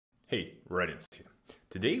Readiness here.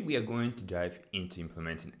 Today we are going to dive into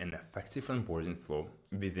implementing an effective onboarding flow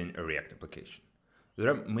within a React application. There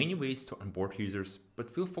are many ways to onboard users,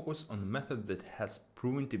 but we'll focus on the method that has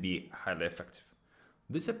proven to be highly effective.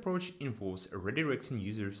 This approach involves redirecting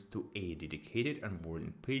users to a dedicated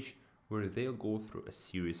onboarding page where they'll go through a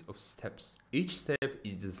series of steps. Each step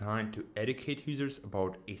is designed to educate users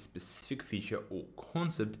about a specific feature or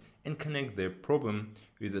concept and connect their problem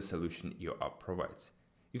with the solution your app provides.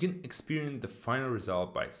 You can experience the final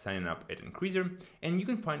result by signing up at Requiresor, and you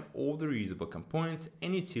can find all the reusable components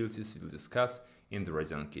and utilities we'll discuss in the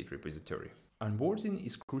RequiresOnboarding repository. Onboarding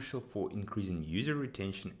is crucial for increasing user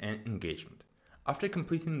retention and engagement. After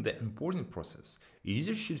completing the onboarding process,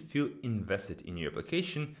 users should feel invested in your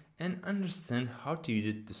application and understand how to use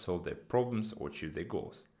it to solve their problems or achieve their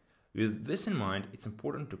goals. With this in mind, it's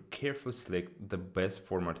important to carefully select the best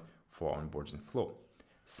format for our onboarding flow.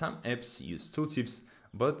 Some apps use tooltips,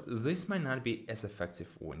 but this might not be as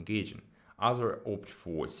effective or engaging. Others opt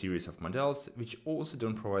for a series of models, which also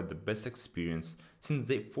don't provide the best experience since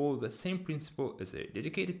they follow the same principle as a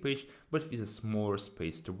dedicated page but with a smaller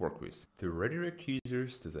space to work with. To redirect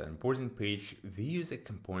users to the onboarding page, we use a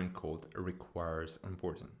component called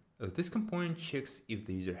RequiresOnboarding. This component checks if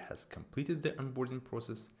the user has completed the onboarding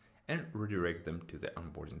process and redirect them to the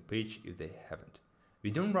onboarding page if they haven't. We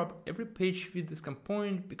don't wrap every page with this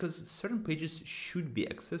component because certain pages should be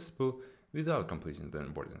accessible without completing the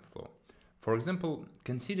onboarding flow. For example,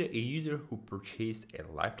 consider a user who purchased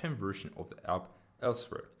a lifetime version of the app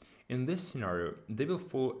elsewhere. In this scenario, they will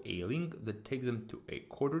follow a link that takes them to a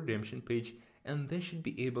code redemption page, and they should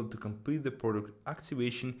be able to complete the product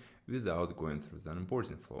activation without going through the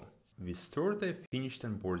onboarding flow. We store the finished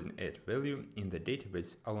onboarding at value in the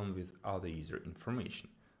database along with other user information.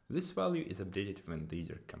 This value is updated when the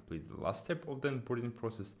user completes the last step of the onboarding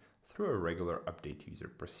process through a regular update user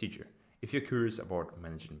procedure. If you're curious about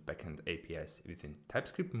managing backend APIs within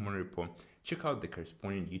TypeScript monorepo, check out the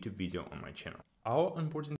corresponding YouTube video on my channel. Our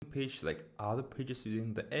onboarding page, like other pages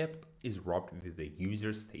within the app, is wrapped with the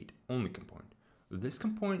user state only component. This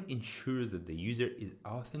component ensures that the user is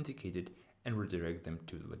authenticated and redirects them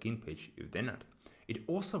to the login page if they're not. It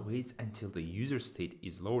also waits until the user state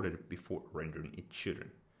is loaded before rendering its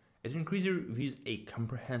children. At Requiresor, we use a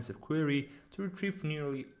comprehensive query to retrieve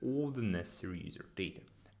nearly all the necessary user data.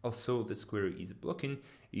 Also, this query is blocking,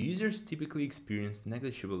 users typically experience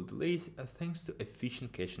negligible delays thanks to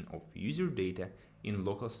efficient caching of user data in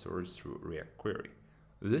local storage through React Query.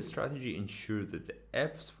 This strategy ensures that the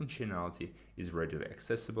app's functionality is readily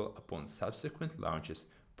accessible upon subsequent launches,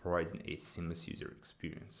 providing a seamless user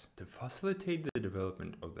experience. To facilitate the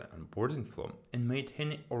development of the onboarding flow and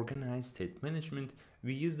maintain organized state management,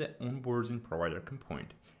 we use the OnboardingProvider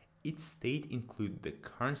component. Its state includes the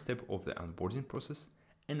current step of the onboarding process,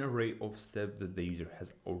 an array of steps that the user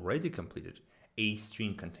has already completed, a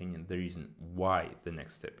string containing the reason why the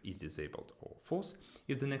next step is disabled or false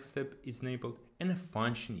if the next step is enabled, and a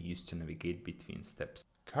function used to navigate between steps.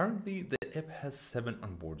 Currently, the app has 7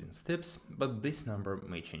 onboarding steps, but this number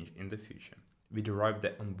may change in the future. We derive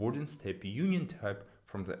the onboarding step union type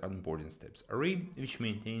from the onboarding steps array, which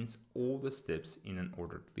maintains all the steps in an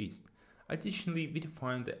ordered list. Additionally, we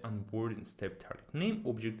define the onboarding step target name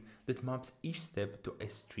object that maps each step to a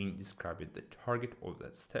string describing the target of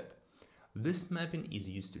that step. This mapping is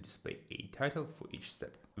used to display a title for each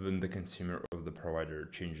step. When the consumer of the provider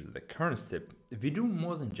changes the current step, we do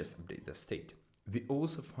more than just update the state. We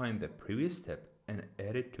also find the previous step and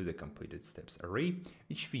add it to the completed steps array,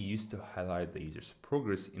 which we use to highlight the user's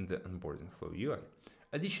progress in the onboarding flow UI.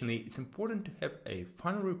 Additionally, it's important to have a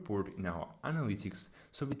final report in our analytics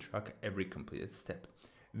so we track every completed step.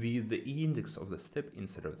 We use the index of the step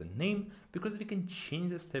instead of the name because we can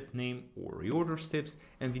change the step name or reorder steps,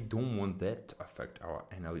 and we don't want that to affect our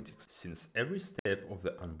analytics. Since every step of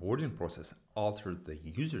the onboarding process alters the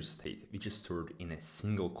user state, which is stored in a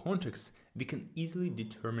single context, we can easily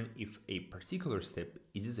determine if a particular step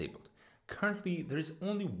is disabled. Currently, there is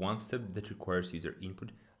only one step that requires user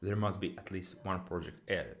input. There must be at least one project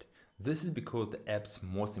added. This is because the app's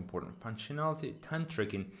most important functionality, time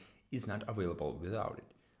tracking, is not available without it.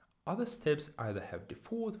 Other steps either have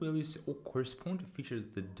default values or correspond to features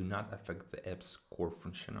that do not affect the app's core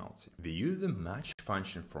functionality. We use the match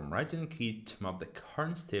function from RequiresOnboarding to map the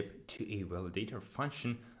current step to a validator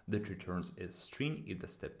function that returns a string if the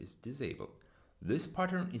step is disabled. This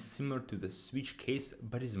pattern is similar to the switch case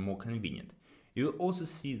but is more convenient. You will also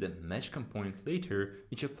see the match component later,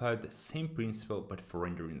 which applied the same principle but for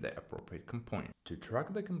rendering the appropriate component. To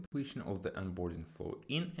track the completion of the onboarding flow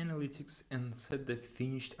in Analytics and set the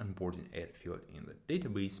finished onboarding add field in the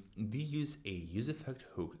database, we use a useEffect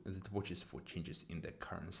hook that watches for changes in the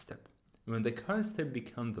current step. When the current step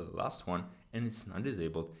becomes the last one and is not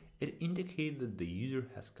disabled, it indicates that the user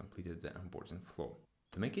has completed the onboarding flow.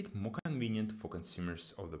 To make it more convenient for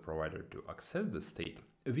consumers of the provider to access the state,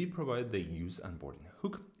 we provide the useOnboarding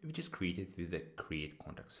hook, which is created with the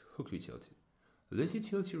createContacts hook utility. This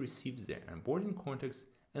utility receives the onboarding context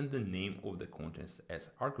and the name of the context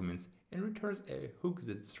as arguments and returns a hook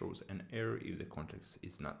that throws an error if the context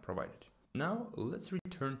is not provided. Now let's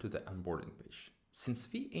return to the onboarding page. Since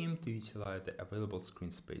we aim to utilize the available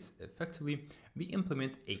screen space effectively, we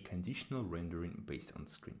implement a conditional rendering based on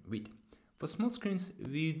screen width. For small screens,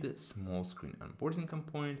 we use the small screen onboarding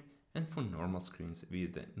component, and for normal screens, we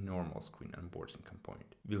use the normal screen onboarding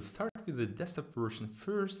component. We'll start with the desktop version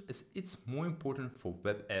first, as it's more important for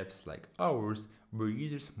web apps like ours, where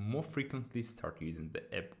users more frequently start using the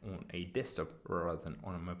app on a desktop rather than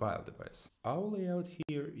on a mobile device. Our layout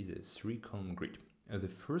here is a 3-column grid. The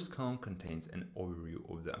first column contains an overview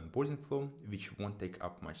of the onboarding flow, which won't take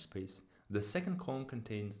up much space. The second column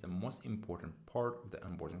contains the most important part of the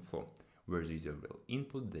onboarding flow, where the user will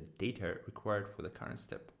input the data required for the current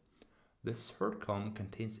step. The third column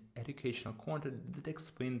contains educational content that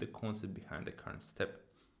explains the concept behind the current step.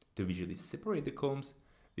 To visually separate the columns,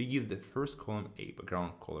 we give the first column a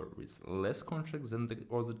background color with less context than the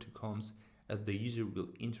other two columns, as the user will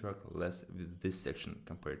interact less with this section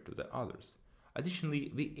compared to the others. Additionally,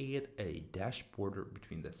 we add a dash border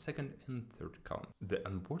between the second and third column. The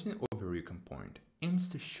onboarding overview component aims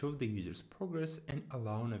to show the user's progress and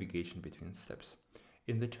allow navigation between steps.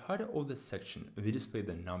 In the title of the section, we display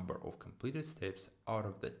the number of completed steps out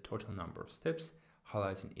of the total number of steps,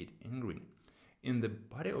 highlighting it in green. In the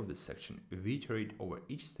body of the section, we iterate over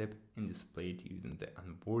each step and display it using the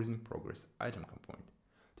onboarding progress item component.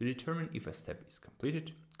 To determine if a step is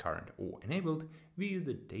completed, current, or enabled, we use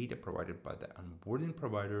the data provided by the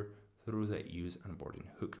OnboardingProvider through the useOnboarding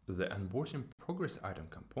hook. The onboarding progress item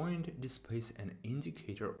component displays an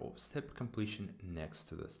indicator of step completion next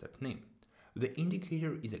to the step name. The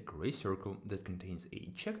indicator is a gray circle that contains a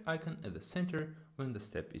check icon at the center when the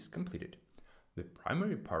step is completed. The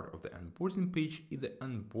primary part of the onboarding page is the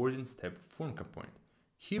OnboardingStepForm component.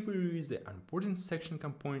 Here we use the onboarding section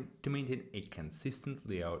component to maintain a consistent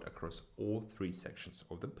layout across all 3 sections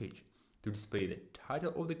of the page. To display the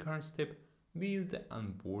title of the current step, we use the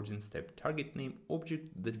onboarding step target name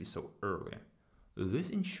object that we saw earlier.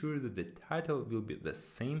 This ensures that the title will be the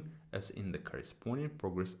same as in the corresponding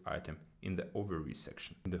progress item in the overview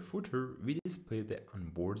section. In the footer, we display the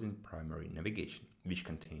onboarding primary navigation, which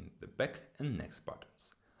contains the back and next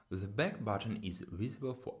buttons. The back button is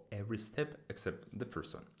visible for every step except the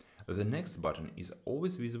first one. The next button is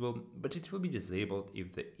always visible, but it will be disabled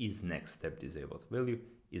if the isNextStep disabled value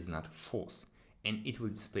is not false, and it will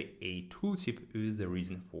display a tooltip with the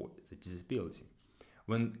reason for the disability.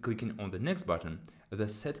 When clicking on the next button, the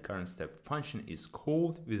setCurrentStep function is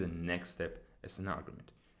called with the next step as an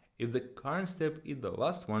argument. If the current step is the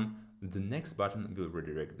last one, the next button will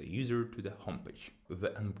redirect the user to the home page. The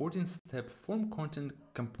OnboardingStepForm content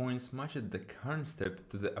components matches the current step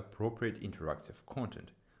to the appropriate interactive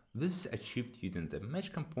content. This is achieved using the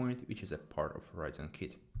match component, which is a part of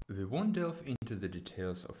RequiresOnKit. We won't delve into the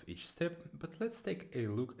details of each step, but let's take a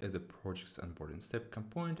look at the project's onboarding step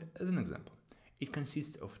component as an example. It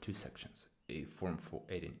consists of 2 sections, a form for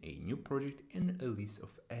adding a new project and a list of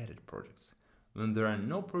added projects. When there are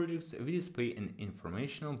no projects, we display an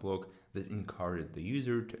informational block that encourages the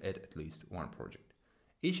user to add at least one project.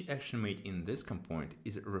 Each action made in this component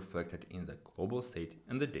is reflected in the global state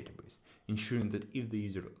and the database, ensuring that if the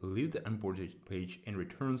user leaves the onboarding page and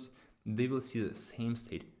returns, they will see the same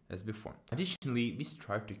state as before. Additionally, we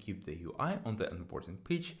strive to keep the UI on the onboarding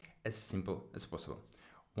page as simple as possible.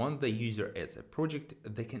 Once the user adds a project,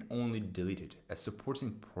 they can only delete it, as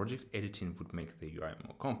supporting project editing would make the UI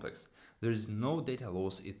more complex. There is no data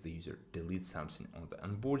loss if the user deletes something on the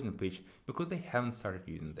onboarding page because they haven't started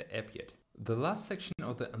using the app yet. The last section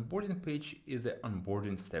of the onboarding page is the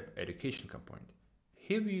OnboardingStepEducation component.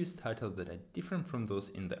 Here we use titles that are different from those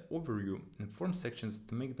in the overview and form sections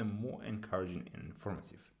to make them more encouraging and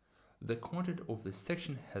informative. The content of this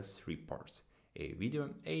section has 3 parts: a video,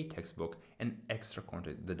 a text block, and extra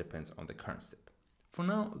content that depends on the current step. For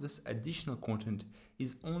now, this additional content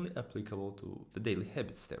is only applicable to the daily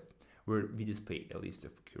habits step, where we display a list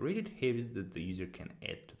of curated habits that the user can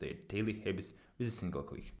add to their daily habits with a single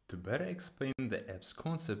click. To better explain the app's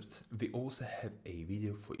concept, we also have a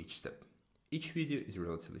video for each step. Each video is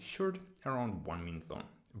relatively short, around 1 minute long,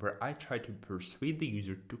 where I try to persuade the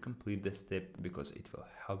user to complete the step because it will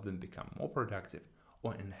help them become more productive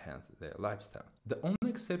or enhance their lifestyle. The only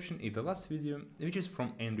exception is the last video, which is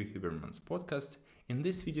from Andrew Huberman's podcast. In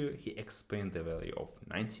this video, he explained the value of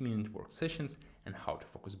 90-minute work sessions and how to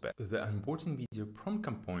focus better. The onboarding video prompt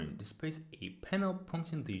component displays a panel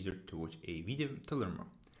prompting the user to watch a video to learn more.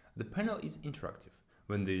 The panel is interactive.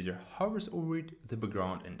 When the user hovers over it, the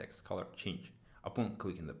background and text color change. Upon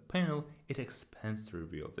clicking the panel, it expands to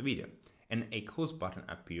reveal the video, and a close button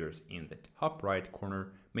appears in the top right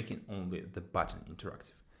corner, making only the button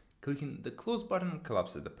interactive. Clicking the close button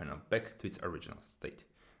collapses the panel back to its original state.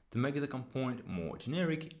 To make the component more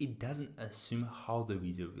generic, it doesn't assume how the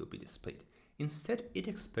video will be displayed. Instead, it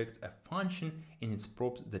expects a function in its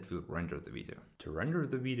props that will render the video. To render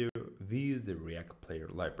the video, we use the React Player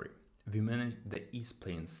library. We manage the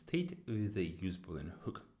isPlayin state with the useBoolean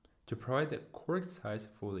hook. To provide the correct size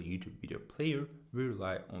for the YouTube video player, we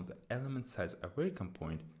rely on the element size array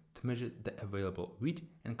component to measure the available width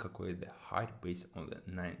and calculate the height based on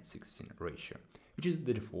the 9:16 ratio, which is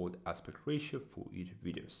the default aspect ratio for YouTube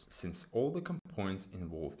videos. Since all the components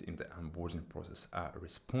involved in the onboarding process are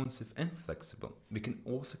responsive and flexible, we can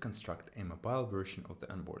also construct a mobile version of the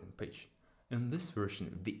onboarding page. In this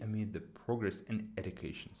version, we omit the progress and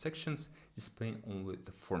education sections, displaying only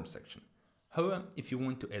the form section. However, if you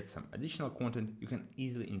want to add some additional content, you can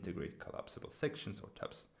easily integrate collapsible sections or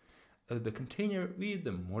tabs. The container, we use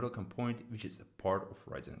the model component, which is a part of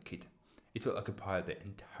Horizon Kit. It will occupy the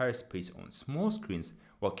entire space on small screens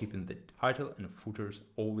while keeping the title and footers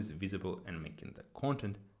always visible and making the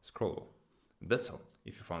content scrollable. That's all.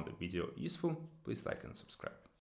 If you found the video useful, please like and subscribe.